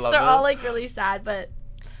 favorites. I love They're all it. like really sad, but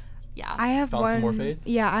yeah. I have Found one. some more, Faith?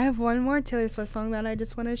 Yeah, I have one more Taylor Swift song that I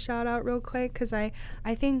just want to shout out real quick because I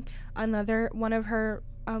think another one of her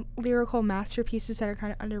lyrical masterpieces that are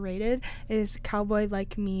kind of underrated is "Cowboy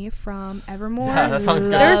Like Me" from Evermore. Yeah, that song's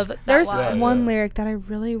good. Love that There's one. one Yeah. lyric that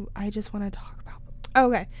I just want to talk about.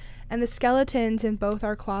 Okay. And the skeletons in both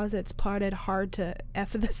our closets plotted hard to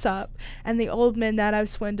F this up, and the old men that I've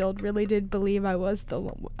swindled really did believe I was the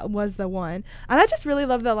one. And I just really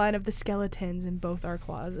love the line of the skeletons in both our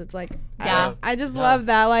closets. Like, Yeah. I just Yeah. love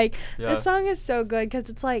that. Like, Yeah. the song is so good because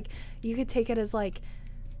it's like you could take it as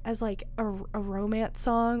a romance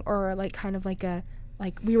song or like kind of like a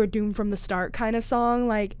we were doomed from the start kind of song.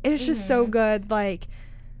 Like, it's just so good. Like,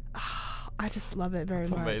 I just love it very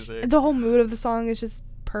That's much. amazing. The whole mood of the song is just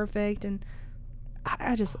perfect, and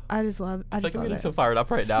I just love I'm love getting it. so fired up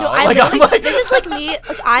right now. No, I Like, literally, I'm like- this is like me.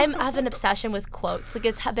 Like I have an obsession with quotes. Like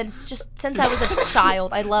it's been just since I was a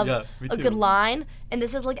child. I love Yeah, me a too. good line, and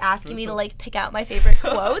this is like asking me to like pick out my favorite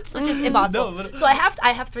quotes, which is impossible. literally- So I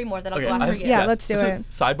have 3 more that I'll go after you. Yeah, let's do So, it.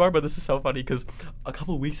 Sidebar, but this is so funny because a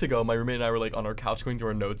couple weeks ago, my roommate and I were like on our couch going through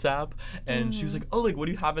our notes app, and she was like, "Oh, like what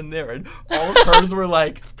do you have in there?" And all of hers were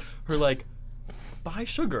like, buy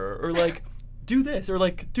sugar or like. Do this or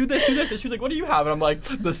like do this, and she was like, "What do you have?" And I'm like,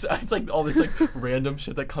 "This." It's like all this like random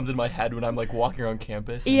shit that comes in my head when I'm like walking around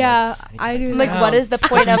campus. And, Yeah, like, I need to do write that. this Like, what down. is the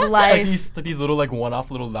point of It's life? like these little like one-off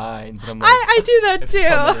little lines, and I'm like, I do that it's so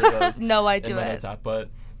many of too. those No, I in do my it. notes app. But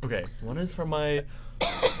okay, one is from one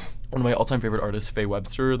of my all-time favorite artists, Faye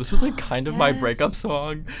Webster. This was like kind of my breakup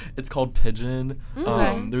song. It's called Pigeon.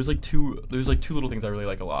 Okay. There's two little things I really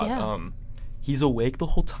like a lot. Yeah. He's awake the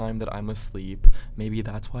whole time that I'm asleep. Maybe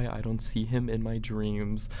that's why I don't see him in my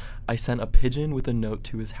dreams. I sent a pigeon with a note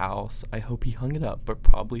to his house. I hope he hung it up, but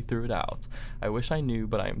probably threw it out. I wish I knew,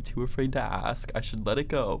 but I am too afraid to ask. I should let it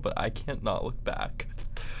go, but I can't not look back.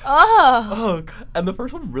 Oh. And the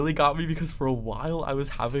first one really got me because for a while I was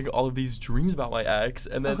having all of these dreams about my ex,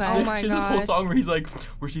 and then Okay. Oh my she has this whole gosh. song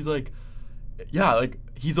where she's like, yeah, like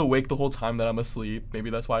he's awake the whole time that I'm asleep. Maybe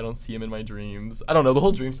that's why I don't see him in my dreams. I don't know. The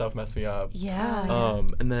whole dream stuff messed me up. Yeah.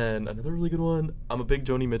 And then another really good one. I'm a big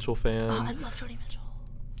Joni Mitchell fan. Oh, I love Joni Mitchell.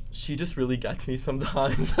 She just really gets me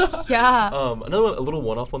sometimes. Yeah. Another one, a little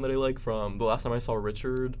one-off one that I like from the last time I saw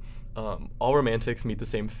Richard. All romantics meet the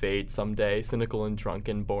same fate someday, cynical and drunk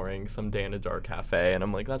and boring, someday in a dark cafe. And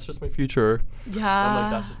I'm like, that's just my future. Yeah. I'm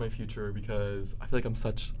like, that's just my future because I feel like I'm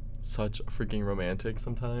such a freaking romantic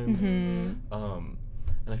sometimes.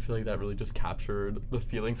 And I feel like that really just captured the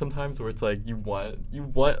feeling sometimes where it's like you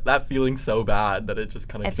want that feeling so bad that it just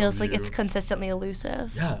kind of It feels like it's consistently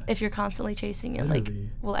elusive. Yeah. If you're constantly chasing it, Literally. like,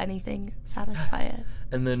 will anything satisfy it?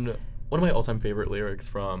 And then one of my all-time favorite lyrics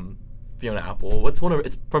from Fiona Apple. It's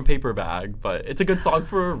from Paper Bag, but it's a good song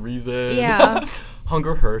for a reason. Yeah.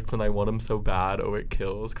 Hunger hurts and I want him so bad, oh it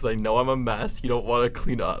kills, because I know I'm a mess you don't want to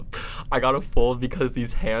clean up. I gotta fold because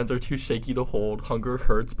these hands are too shaky to hold. Hunger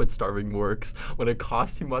hurts but starving works when it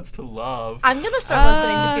costs too much to love. I'm gonna start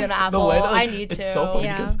listening to Fiona The Apple. way that, I need to. it's so funny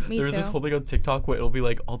Yeah, because me there's this too. whole thing on TikTok where it'll be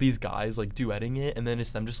like all these guys like duetting it, and then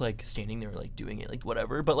it's them just like standing there like doing it like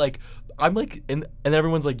whatever. But like I'm like and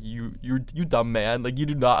everyone's like you dumb man, like you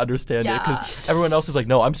do not understand it because everyone else is like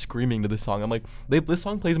no, I'm screaming to this song. I'm like this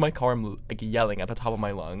song plays in my car. I'm like yelling at the top of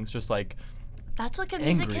my lungs, just like. That's what good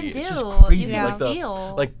music Angry. can do. It's just crazy. You Yeah. can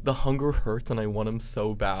feel. Like the hunger hurts and I want him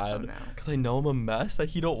so bad no. because I know I'm a mess that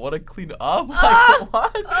he don't want to clean up. Like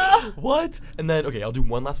what? What? And then okay, I'll do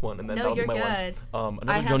one last one and then No, that'll you're be my good. ones. I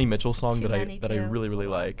Another have Joni Mitchell song too that I many too. really really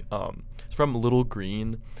like. It's from Little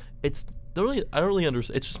Green. It's I don't really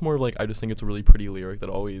understand. It's just more of like I just think it's a really pretty lyric that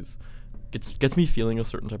always gets me feeling a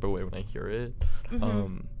certain type of way when I hear it.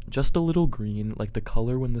 Just a little green, like the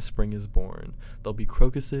color when the spring is born. There'll be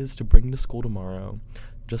crocuses to bring to school tomorrow.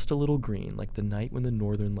 Just a little green, like the night when the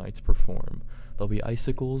northern lights perform. There'll be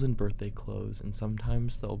icicles and birthday clothes, and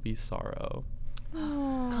sometimes there'll be sorrow.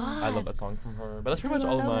 God. I love that song from her. But that's pretty much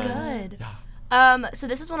all of So mine. good. Yeah. So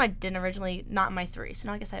this is one I didn't originally, not in my 3, so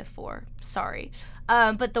now I guess I have 4. Sorry.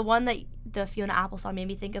 But the one that the Fiona Apple song made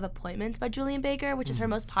me think of Appointments by Julian Baker, which is her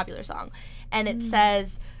most popular song. And it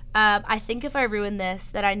says, I think if I ruin this,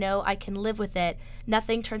 that I know I can live with it.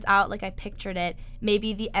 Nothing turns out like I pictured it.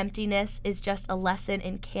 Maybe the emptiness is just a lesson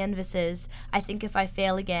in canvases. I think if I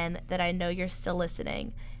fail again, that I know you're still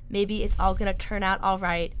listening. Maybe it's all gonna turn out all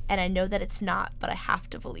right, and I know that it's not, but I have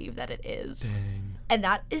to believe that it is. Dang. And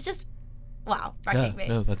that is just, wow, wrecking me.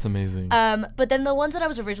 No, that's amazing. But then the ones that I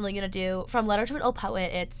was originally gonna do, from Letter to an Old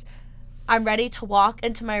Poet, it's I'm ready to walk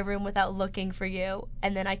into my room without looking for you,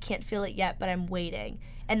 and then I can't feel it yet, but I'm waiting.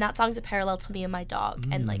 And that song's a parallel to me and my dog.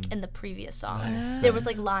 And like in the previous song, there was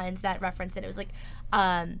like lines that referenced it. It was like,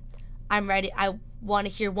 I'm ready. I want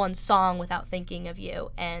to hear one song without thinking of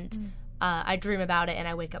you, and I dream about it, and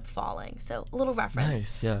I wake up falling. So a little reference.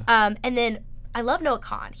 Nice, yeah. And then I love Noah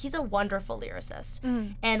Kahan. He's a wonderful lyricist,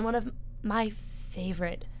 and one of my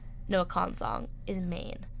favorite Noah Kahan song is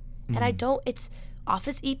Maine, and it's off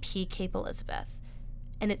his EP Cape Elizabeth.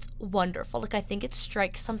 And it's wonderful. Like, I think it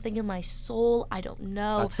strikes something in my soul. I don't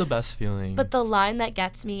know. That's the best feeling. But the line that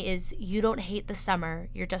gets me is, you don't hate the summer,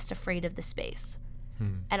 you're just afraid of the space.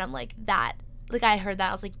 And I'm like, that. Like, I heard that.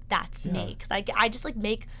 I was like, that's me. Because I just,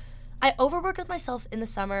 like, I overwork with myself in the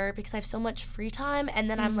summer because I have so much free time. And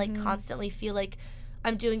then I'm, like, constantly feel like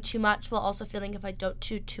I'm doing too much while also feeling if I don't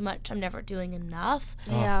do too much, I'm never doing enough.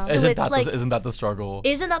 Yeah. So isn't that the struggle?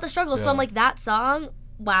 Isn't that the struggle? So I'm like, that song,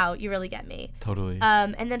 wow, you really get me. Totally.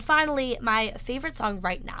 And then finally, my favorite song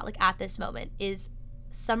right now, like at this moment, is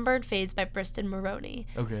Sunburned Fades by Briston Maroney.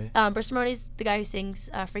 Okay. Briston Maroney's the guy who sings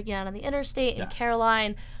Freaking Out on the Interstate and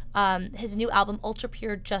Caroline. His new album, Ultra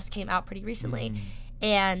Pure, just came out pretty recently.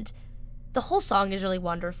 And the whole song is really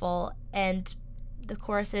wonderful. And the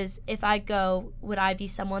chorus is, if I go, would I be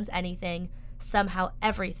someone's anything, somehow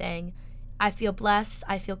everything. I feel blessed,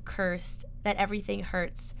 I feel cursed, that everything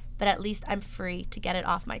hurts, but at least I'm free to get it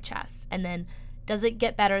off my chest. And then, does it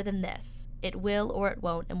get better than this? It will or it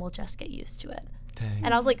won't, and we'll just get used to it. Dang.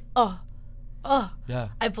 And I was like, oh, yeah.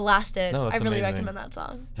 I blasted. No, I that's really amazing. recommend that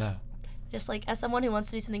song. Yeah. Just like, as someone who wants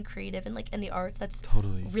to do something creative and like in the arts, that's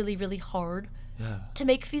Totally. really, really hard Yeah. to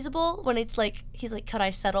make feasible. When it's like, he's like, could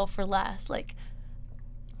I settle for less? Like,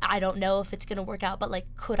 I don't know if it's gonna work out, but like,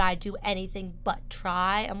 could I do anything but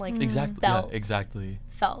try? I'm like, Exactly. Felt. Yeah, exactly.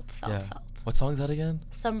 Felt. What song is that again?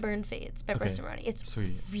 Sunburn Fades by Briston Maroney. It's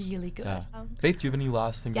Sweet. really good. Yeah. Faith, do you have any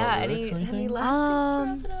last things about lyrics or anything? any last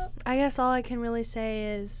things to wrap it up? I guess all I can really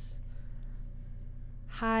say is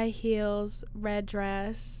high heels, red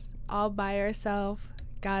dress, all by herself.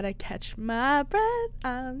 Gotta catch my breath.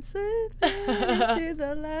 I'm slipping into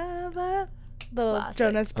the lava. Little Classic.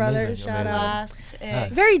 Jonas Brothers Amazing, shout amazing. out.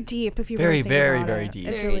 Classic. Very deep if you really think about very it. deep.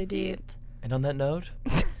 It's Very really deep. And on that note,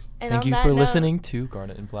 And thank on you that for note, listening to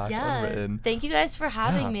Garnet and Black Yeah. Unwritten. Thank you guys for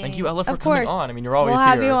having me. Thank you, Ella, for Of coming course. on. I mean, you're always We'll here.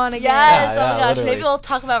 have you on again. Yes, Yeah, oh my gosh, literally. maybe we'll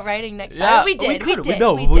talk about writing next Yeah, time. We did.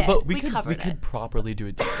 We could properly do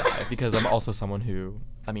a deep dive because I'm also someone who,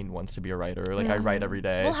 I mean, wants to be a writer. Like, I write every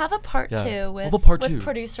day. We'll have a part Yeah. two We'll with, have a part with two.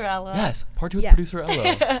 producer Ella. Yes, part 2 with Yes. producer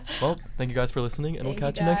Ella. Well, thank you guys for listening, and Thank we'll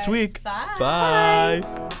you catch you next guys. week. Bye.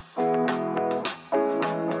 Bye.